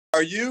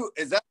are you?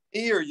 Is that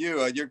me or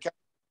you? You're.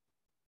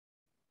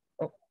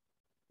 Oh,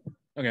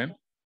 again.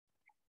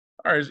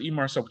 All right, it's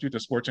Emar Substitute, the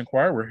Sports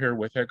Inquirer. We're here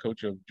with head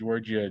coach of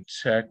Georgia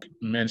Tech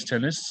men's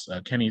tennis,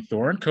 Kenny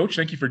Thorne. Coach,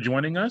 thank you for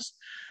joining us.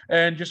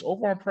 And just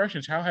overall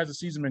impressions, how has the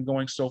season been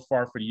going so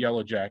far for the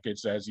Yellow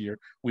Jackets as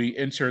we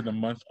enter the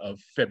month of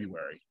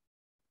February?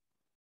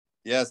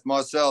 Yes,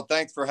 Marcel,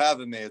 thanks for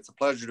having me. It's a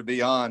pleasure to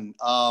be on.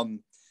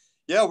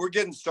 Yeah, we're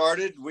getting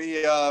started. We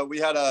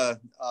had a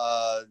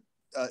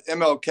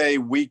MLK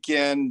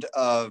weekend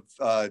of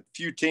a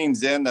few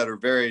teams in that are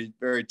very,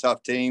 very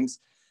tough teams.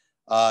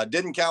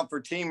 Didn't count for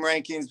team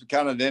rankings, but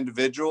counted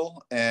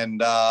individual. And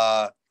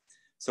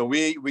so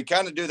we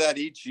kind of do that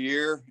each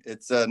year.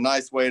 It's a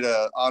nice way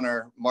to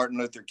honor Martin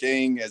Luther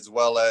King as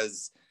well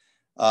as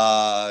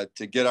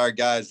to get our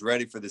guys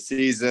ready for the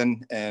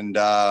season. And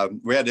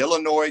we had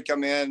Illinois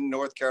come in,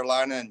 North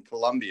Carolina, and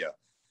Columbia.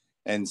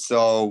 And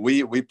so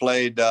we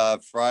played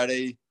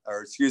Saturday,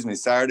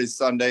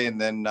 Sunday, and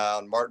then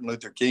on Martin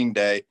Luther King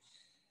Day.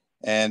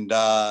 And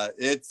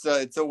it's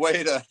a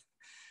way to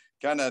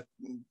kind of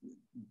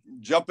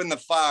jump in the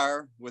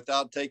fire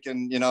without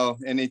taking,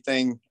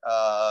 anything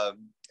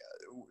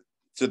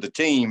to the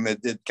team.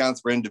 It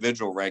counts for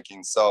individual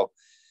rankings. So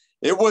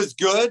it was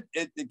good.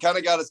 It kind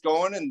of got us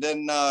going, and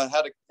then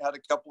had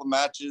a couple of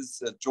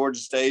matches at Georgia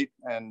State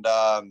and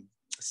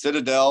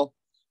Citadel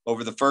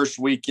over the first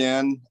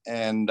weekend.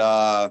 And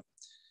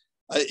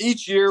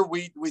each year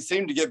we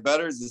seem to get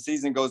better as the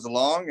season goes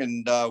along,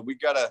 and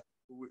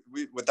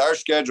with our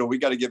schedule, we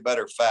got to get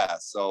better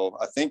fast. So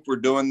I think we're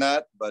doing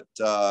that, but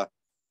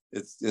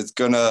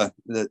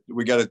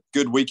we got a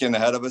good weekend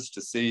ahead of us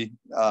to see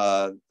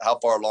how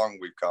far along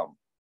we've come.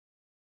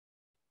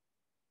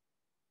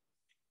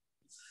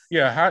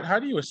 Yeah, how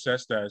do you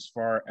assess that as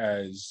far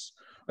as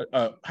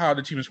how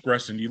the team is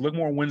progressing? Do you look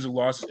more wins and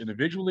losses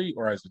individually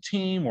or as a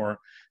team, or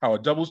how a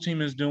doubles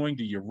team is doing?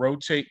 Do you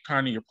rotate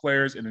kind of your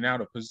players in and out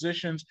of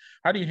positions?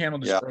 How do you handle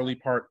this early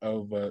part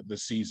of the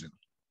season?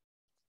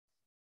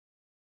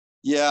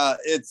 Yeah,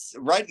 it's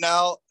right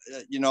now,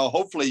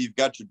 hopefully you've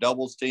got your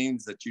doubles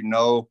teams that you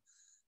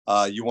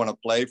want to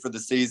play for the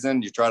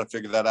season. You try to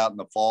figure that out in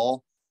the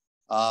fall.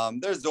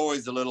 There's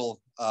always a little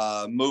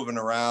moving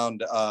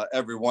around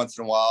every once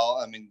in a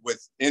while. I mean,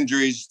 with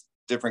injuries,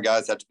 different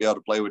guys have to be able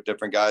to play with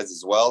different guys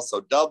as well.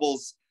 So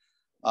doubles,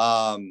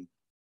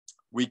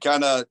 we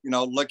kind of,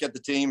 look at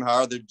the team, how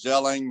are they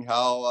gelling,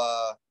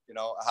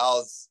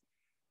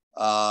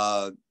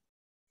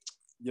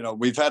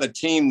 we've had a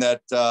team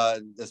that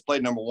has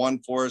played number one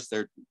for us.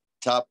 They're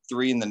top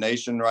 3 in the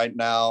nation right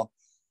now,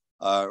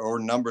 or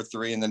number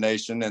 3 in the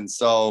nation. And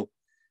so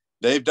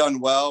they've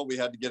done well. We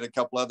had to get a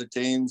couple other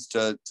teams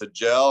to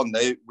gel, and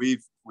we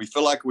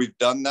feel like we've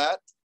done that.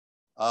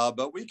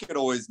 But we could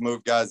always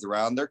move guys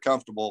around. They're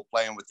comfortable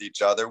playing with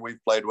each other. We've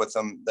played with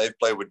them. They've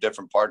played with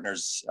different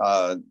partners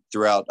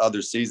throughout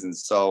other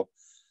seasons. So,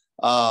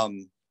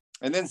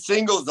 and then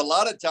singles, a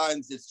lot of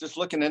times it's just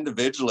looking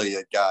individually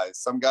at guys.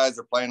 Some guys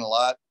are playing a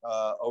lot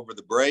over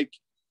the break.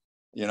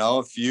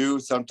 A few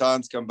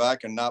sometimes come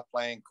back and not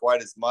playing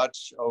quite as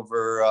much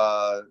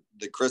over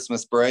the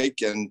Christmas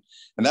break. And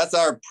that's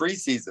our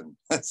preseason.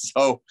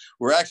 So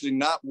we're actually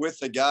not with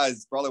the guys.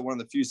 It's probably one of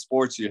the few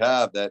sports you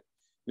have that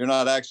you're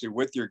not actually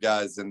with your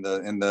guys in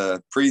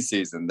the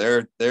preseason.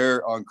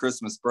 They're on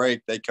Christmas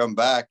break. They come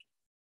back,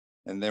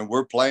 and then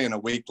we're playing a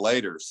week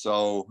later.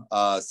 So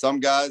some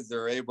guys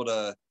are able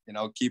to,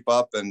 keep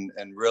up and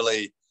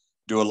really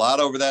do a lot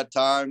over that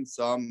time.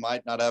 Some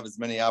might not have as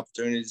many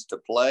opportunities to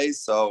play.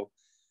 So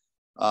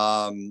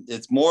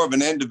it's more of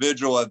an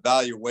individual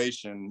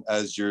evaluation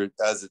as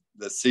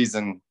the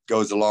season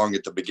goes along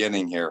at the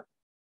beginning here.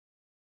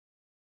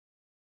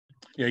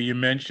 Yeah, you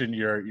mentioned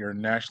your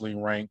nationally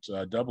ranked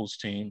doubles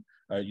team.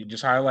 You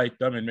just highlight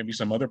them and maybe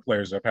some other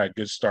players that have had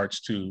good starts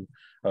to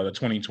the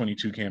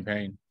 2022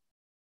 campaign.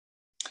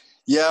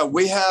 Yeah,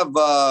 we have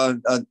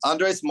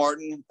Andres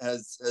Martin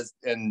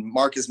and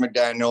Marcus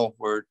McDaniel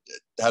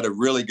had a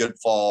really good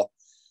fall.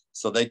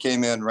 So they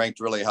came in ranked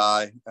really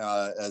high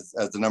as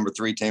the number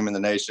 3 team in the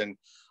nation.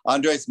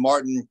 Andres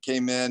Martin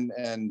came in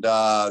and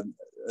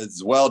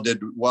as well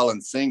did well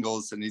in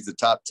singles, and he's a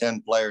top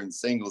 10 player in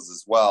singles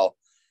as well.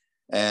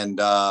 And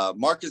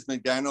Marcus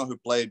McDaniel, who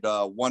played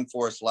one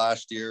for us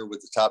last year, was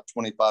the top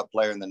 25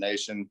 player in the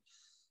nation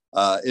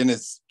in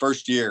his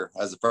first year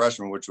as a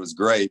freshman, which was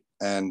great.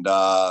 And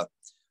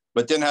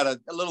but then had a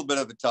little bit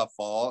of a tough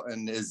fall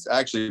and is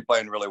actually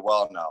playing really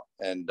well now.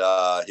 And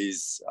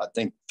he's, I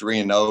think,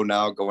 3-0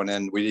 now going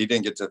in. He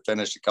didn't get to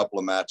finish a couple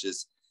of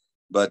matches,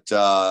 but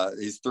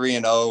he's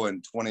 3-0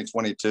 in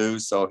 2022.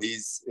 So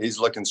he's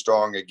looking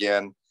strong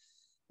again.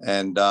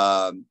 And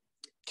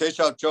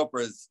Keshav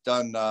Chopra has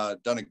done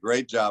a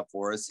great job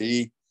for us.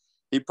 He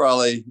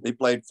played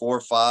 4 or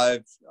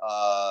 5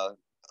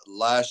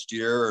 last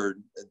year, or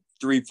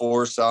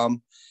 3-4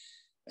 some.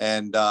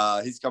 And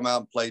he's come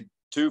out and played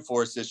 2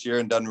 for us this year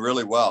and done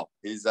really well.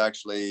 He's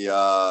actually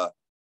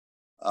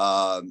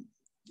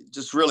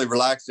just really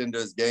relaxed into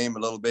his game a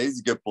little bit. He's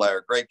a good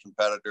player, great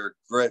competitor,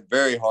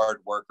 very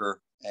hard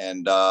worker.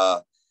 And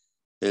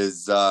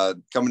is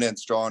coming in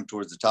strong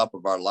towards the top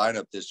of our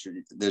lineup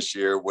this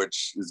year,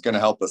 which is going to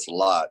help us a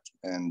lot.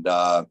 And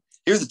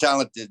he was a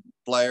talented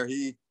player.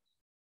 He,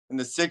 in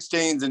the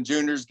 16s and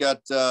juniors,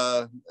 got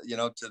to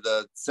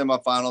the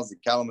semifinals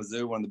at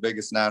Kalamazoo, one of the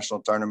biggest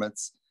national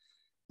tournaments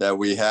that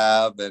we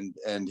have, and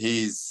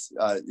he's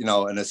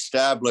an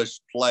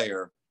established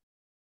player,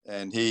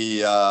 and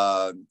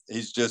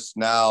he's just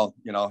now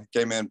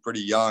came in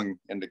pretty young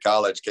into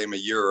college, came a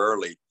year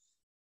early,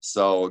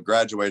 so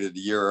graduated a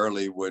year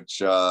early,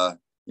 which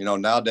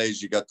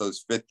nowadays you got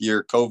those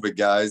 5th-year COVID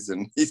guys,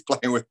 and he's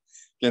playing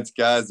against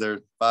guys that are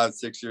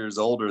 5-6 years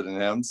older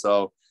than him,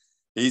 so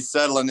he's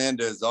settling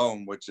into his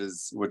own, which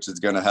is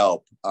going to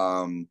help.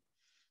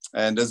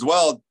 And as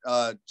well,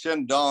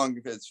 Chin Dong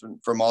is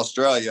from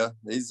Australia.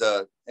 He's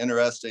a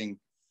interesting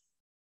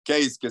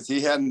case because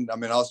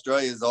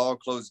Australia is all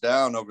closed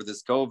down over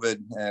this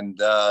COVID, and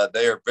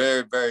they are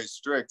very, very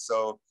strict.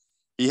 So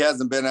he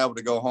hasn't been able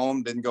to go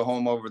home, didn't go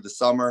home over the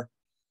summer.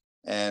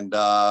 And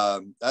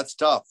that's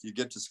tough. You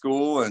get to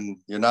school and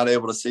you're not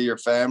able to see your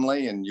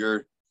family, and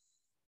you're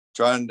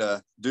trying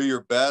to do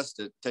your best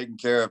at taking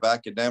care of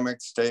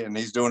academics, and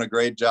he's doing a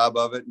great job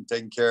of it, and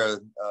taking care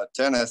of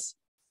tennis.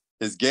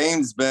 His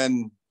game's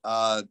been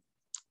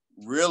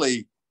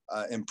really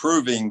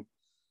improving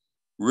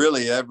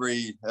really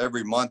every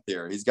month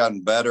here. He's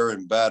gotten better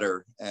and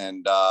better.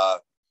 And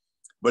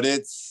but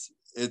it's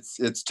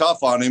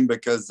tough on him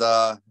because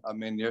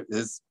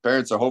his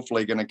parents are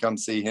hopefully going to come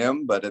see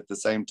him, but at the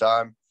same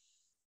time,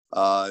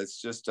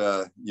 it's just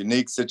a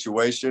unique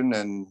situation,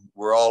 and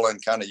we're all in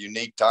kind of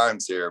unique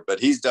times here. But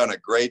he's done a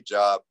great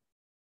job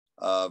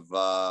of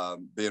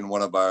being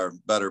one of our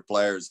better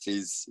players.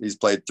 He's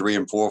played 3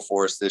 and 4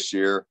 for us this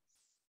year,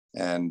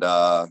 and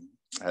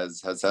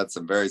has had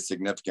some very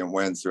significant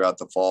wins throughout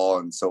the fall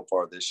and so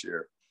far this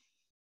year.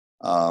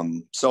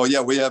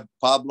 We have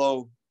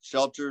Pablo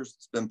Shelters.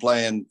 He's been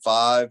playing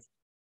 5.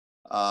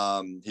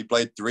 He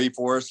played 3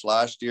 for us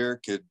last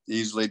year. Could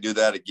easily do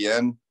that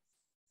again.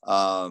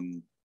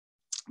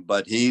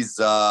 But he's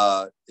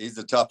a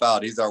tough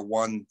out. He's our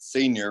one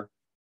senior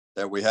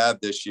that we have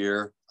this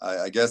year.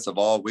 I guess of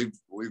all, we've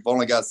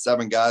only got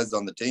 7 guys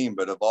on the team,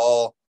 but of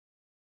all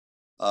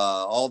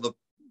the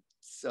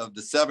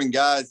 7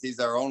 guys, he's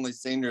our only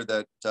senior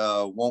that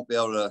won't be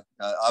able to.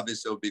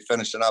 Obviously, will be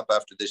finishing up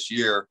after this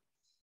year,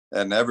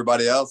 and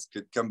everybody else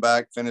could come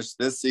back, finish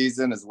this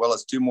season as well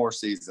as 2 more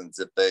seasons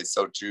if they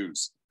so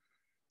choose.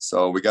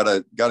 So we got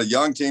a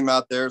young team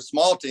out there,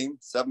 small team,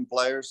 7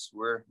 players.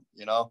 We're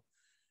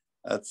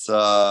that's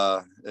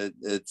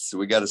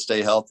we got to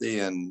stay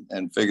healthy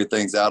and figure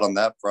things out on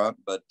that front.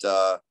 But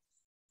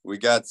we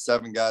got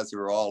 7 guys who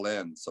are all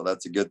in, so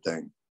that's a good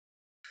thing.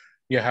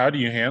 Yeah, how do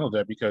you handle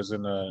that? Because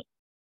in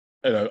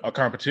a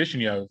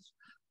competition, you have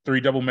 3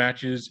 double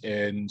matches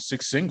and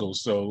 6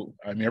 singles. So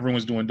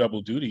everyone's doing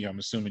double duty. I'm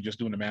assuming, just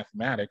doing the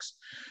mathematics.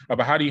 But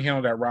how do you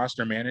handle that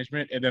roster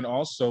management, and then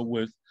also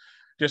with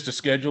just the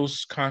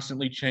schedules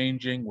constantly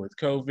changing with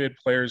COVID,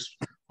 players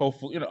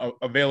hopefully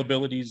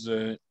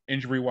availabilities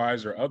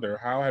injury-wise or other?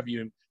 How have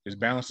you just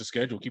balanced the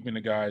schedule, keeping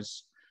the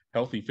guys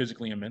healthy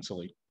physically and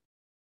mentally?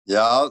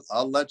 Yeah,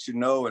 I'll let you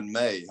know in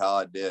May how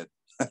I did.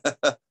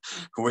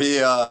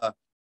 We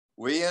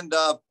end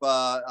up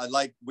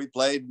we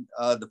played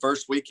the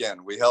first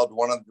weekend. We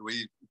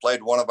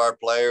played one of our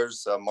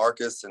players,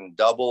 Marcus, in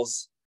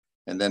doubles,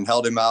 and then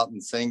held him out in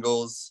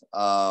singles.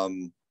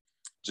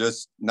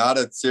 Just not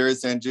a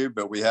serious injury,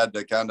 but we had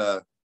to kind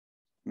of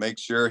make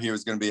sure he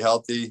was going to be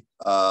healthy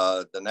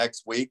the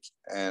next week.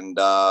 And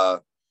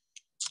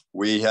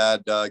we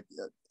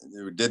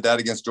did that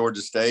against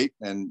Georgia State,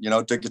 and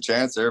took a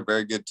chance. They're a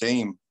very good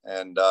team,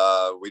 and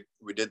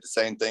we did the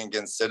same thing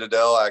against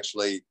Citadel.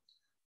 Actually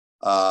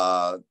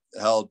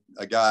held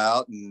a guy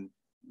out and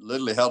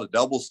literally held a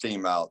doubles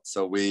team out.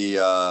 So we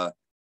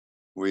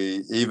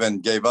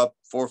even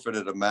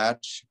forfeited a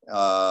match,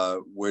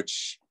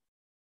 which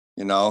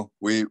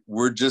we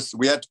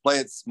had to play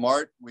it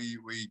smart.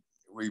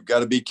 We've got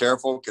to be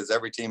careful because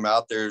every team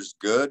out there is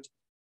good.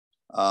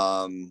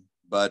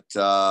 But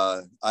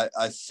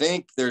I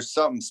think there's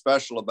something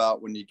special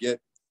about when you get,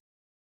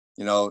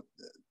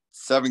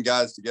 7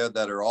 guys together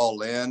that are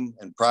all in,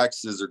 and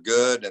practices are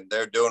good and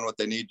they're doing what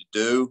they need to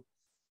do.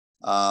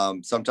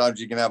 Sometimes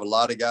you can have a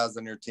lot of guys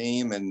on your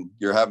team and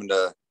you're having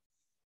to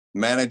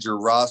manage your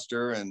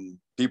roster, and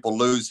people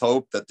lose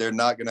hope that they're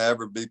not going to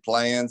ever be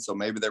playing. So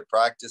maybe they're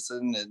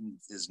practicing and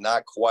is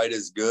not quite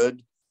as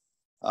good.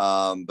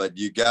 But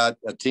you got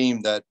a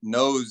team that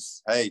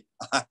knows, hey,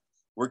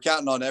 we're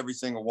counting on every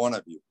single one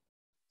of you,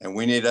 and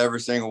we need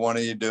every single one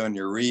of you doing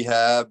your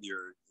rehab,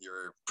 your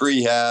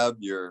prehab,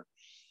 your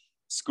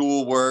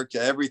schoolwork,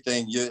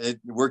 everything.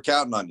 We're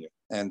counting on you,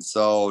 and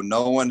so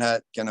no one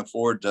can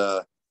afford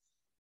to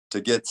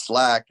get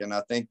slack. And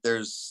I think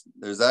there's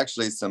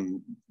actually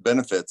some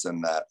benefits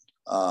in that.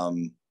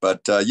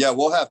 But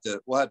we'll have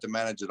to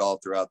manage it all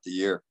throughout the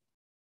year.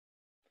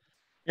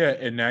 Yeah,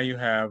 and now you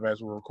have,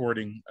 as we're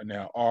recording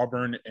now,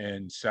 Auburn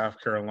and South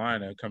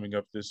Carolina coming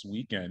up this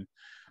weekend.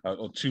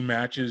 2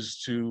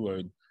 matches,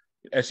 2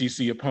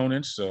 SEC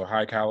opponents, so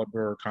high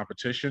caliber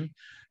competition.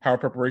 How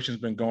preparation's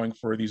been going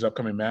for these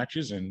upcoming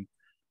matches and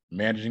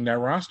managing that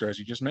roster, as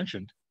you just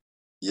mentioned?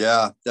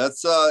 Yeah,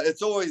 that's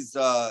it's always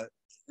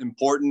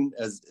important,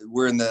 as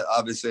we're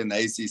obviously in the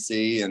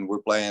ACC and we're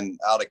playing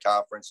out of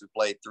conference. We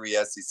play 3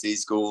 SEC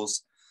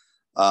schools.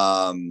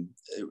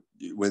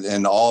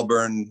 Within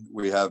Auburn,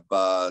 we have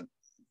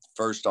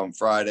first on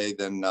Friday,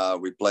 then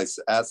we play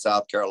at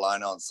South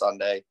Carolina on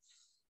Sunday,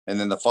 and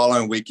then the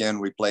following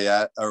weekend we play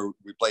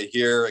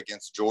here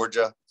against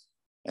Georgia.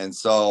 And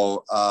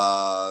so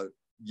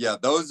yeah,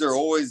 those are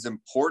always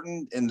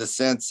important in the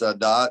sense,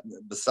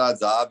 besides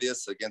the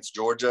obvious against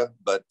Georgia,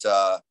 but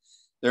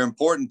they're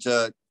important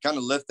to kind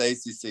of lift the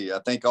ACC. I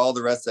think all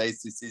the rest of the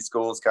ACC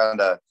schools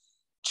kind of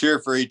cheer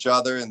for each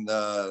other, and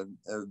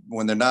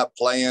when they're not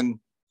playing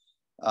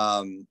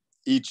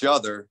each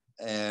other,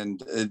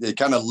 and it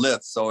kind of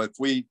lifts. So if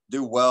we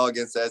do well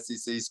against the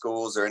SEC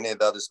schools or any of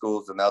the other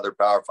schools in the other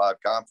Power 5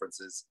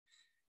 conferences,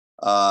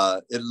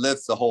 it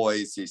lifts the whole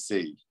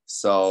ACC.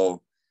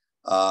 So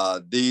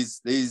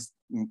these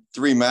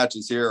 3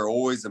 matches here are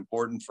always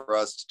important for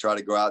us to try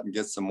to go out and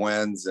get some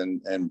wins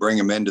and bring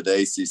them into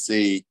the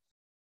ACC,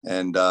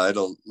 and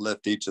it'll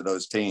lift each of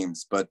those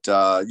teams. But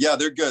yeah,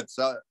 they're good.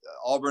 So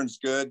Auburn's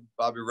good.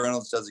 Bobby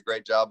Reynolds does a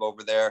great job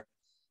over there,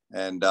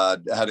 and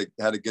had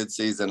a good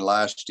season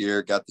last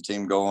year, got the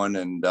team going.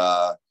 And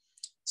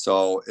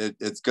so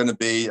it's going to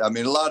be, I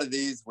mean, a lot of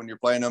these, when you're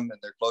playing them and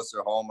they're closer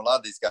to home, a lot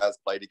of these guys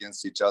played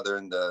against each other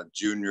in the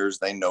juniors.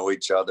 They know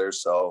each other.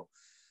 So,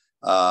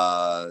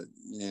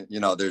 you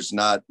know, there's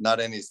not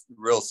any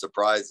real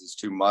surprises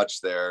too much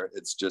there.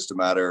 It's just a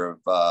matter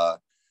of,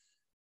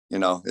 you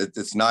know,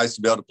 it's nice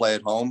to be able to play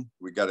at home.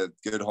 We got a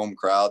good home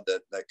crowd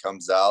that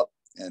comes out,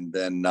 and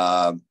then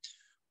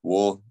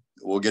we'll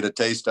get a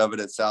taste of it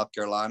at South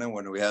Carolina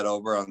when we head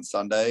over on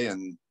Sunday,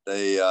 and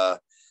they have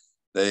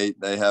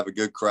a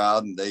good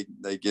crowd, and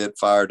they get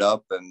fired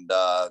up, and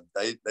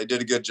they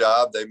did a good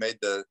job. They made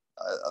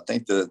I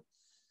think the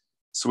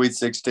Sweet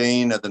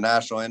 16 at the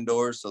National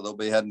Indoors, so they'll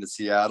be heading to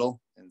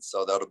Seattle, and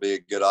so that'll be a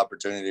good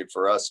opportunity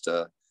for us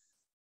to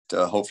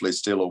hopefully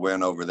steal a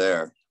win over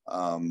there.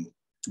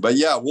 But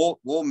yeah,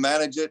 we'll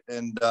manage it,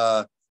 and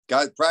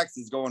guys, practice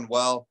is going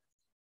well,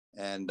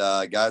 and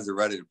guys are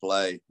ready to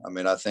play. I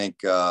mean, I think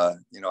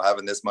you know,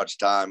 having this much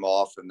time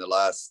off in the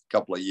last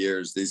couple of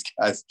years, these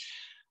guys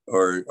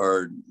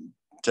are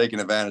taking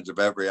advantage of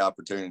every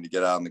opportunity to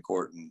get out on the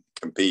court and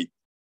compete.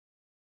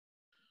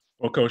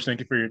 Well, Coach, thank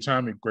you for your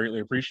time. We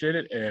greatly appreciate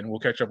it, and we'll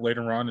catch up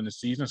later on in the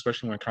season,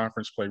 especially when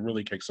conference play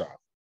really kicks off.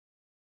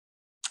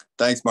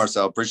 Thanks,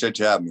 Marcel. Appreciate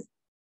you having me.